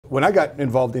when I got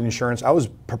involved in insurance, I was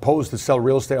proposed to sell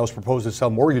real estate. I was proposed to sell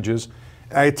mortgages.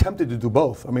 I attempted to do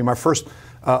both. I mean, my first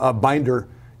binder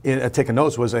at taking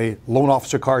notes was a loan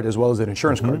officer card as well as an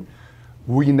insurance card.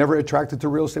 Were you never attracted to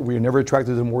real estate? Were you never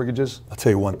attracted to mortgages? I'll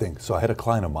tell you one thing. So I had a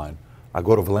client of mine. I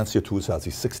go to Valencia to his house.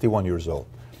 He's 61 years old,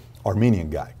 Armenian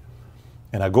guy.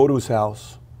 And I go to his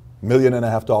house, $1.5 million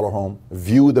home,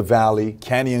 view the valley,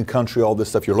 canyon country, all this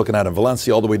stuff you're looking at in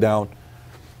Valencia all the way down.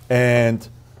 And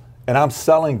I'm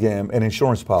selling him an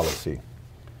insurance policy.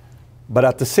 But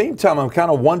at the same time, I'm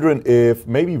kind of wondering if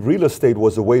maybe real estate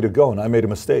was the way to go, and I made a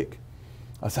mistake.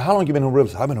 I said, how long have you been in real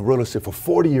estate? I've been in real estate for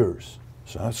 40 years.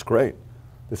 So that's great.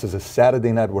 This is a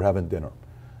Saturday night, we're having dinner.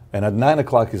 And at 9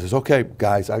 o'clock, he says, okay,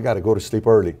 guys, I got to go to sleep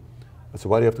early. I said,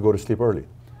 why do you have to go to sleep early?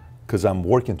 Because I'm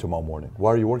working tomorrow morning.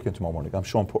 Why are you working tomorrow morning? I'm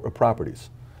showing properties.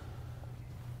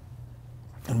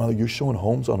 And I'm like, you're showing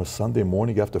homes on a Sunday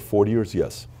morning after 40 years?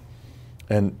 Yes.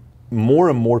 And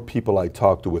more people I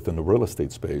talk to within the real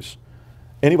estate space,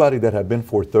 anybody that had been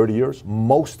for 30 years,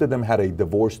 most of them had a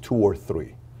divorce, 2 or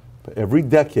 3. But every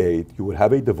decade, you would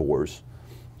have a divorce,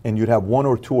 and you'd have 1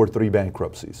 or 2 or 3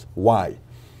 bankruptcies. Why?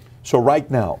 So right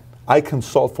now, I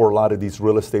consult for a lot of these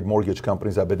real estate mortgage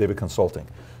companies at David Consulting.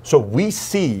 So we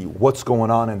see what's going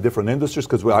on in different industries,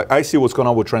 because I see what's going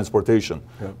on with transportation,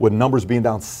 with numbers being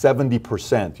down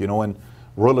 70%, you know, and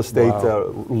real estate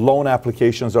loan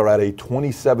applications are at a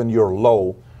 27-year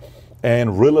low,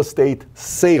 and real estate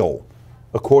sale,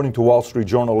 according to Wall Street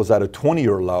Journal, is at a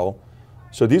 20-year low.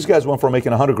 So these guys went from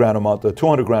making 100 grand a month to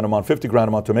 200 grand a month, 50 grand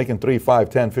a month, to making $3,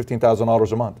 $5, $10,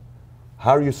 $15,000 a month.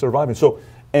 How are you surviving? So,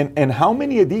 and how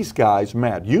many of these guys,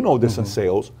 Matt, you know this in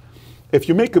sales, if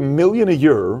you make $1 million a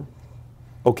year,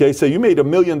 okay, so you made $1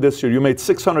 million this year, you made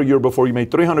 600 year before, you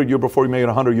made 300 year before, you made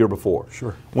 100 year before.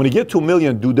 Sure. When you get to $1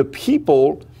 million, do the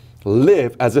people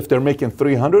live as if they're making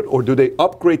 300, or do they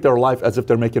upgrade their life as if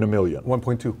they're making $1 million?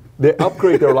 1.2. They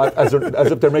upgrade their life as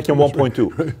if they're making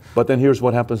 1.2. But then here's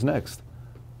what happens next.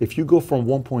 If you go from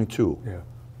 1.2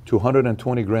 to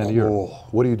 120 grand a year,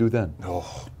 what do you do then?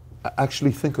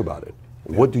 Actually think about it.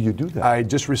 What do you do then? I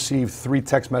just received 3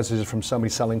 text messages from somebody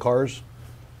selling cars,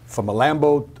 from a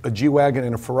Lambo, a G-Wagon,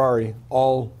 and a Ferrari,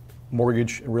 all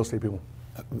mortgage and real estate people.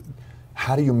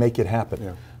 How do you make it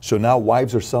happen? So now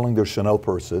wives are selling their Chanel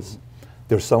purses,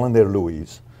 they're selling their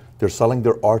Louis, they're selling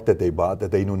their art that they bought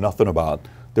that they knew nothing about,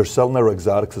 they're selling their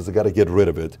exotics because they got to get rid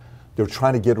of it. They're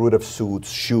trying to get rid of suits,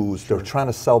 shoes. They're trying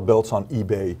to sell belts on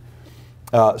eBay.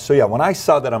 So yeah, when I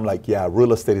saw that, I'm like, yeah,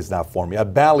 real estate is not for me.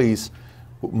 At Bally's,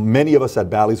 many of us at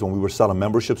Bally's, when we were selling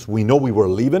memberships, we know we were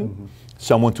leaving.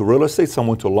 Some went to real estate, some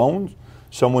went to loans,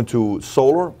 some went to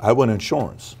solar. I went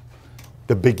insurance.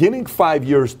 The beginning 5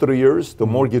 years, 3 years, the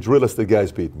mortgage real estate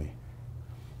guys beat me.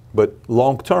 But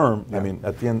long term, I mean,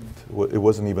 at the end, it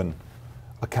wasn't even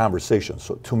a conversation.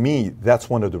 So to me, that's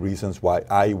one of the reasons why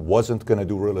I wasn't going to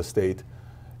do real estate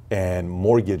and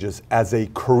mortgages as a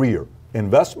career.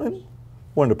 Investment,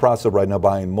 we're in the process right now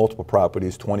buying multiple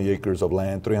properties, 20 acres of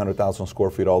land, 300,000 square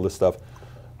feet, all this stuff.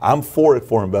 I'm for it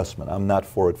for investment. I'm not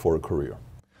for it for a career.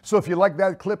 So if you like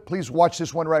that clip, please watch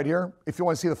this one right here. If you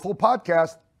want to see the full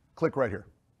podcast, click right here.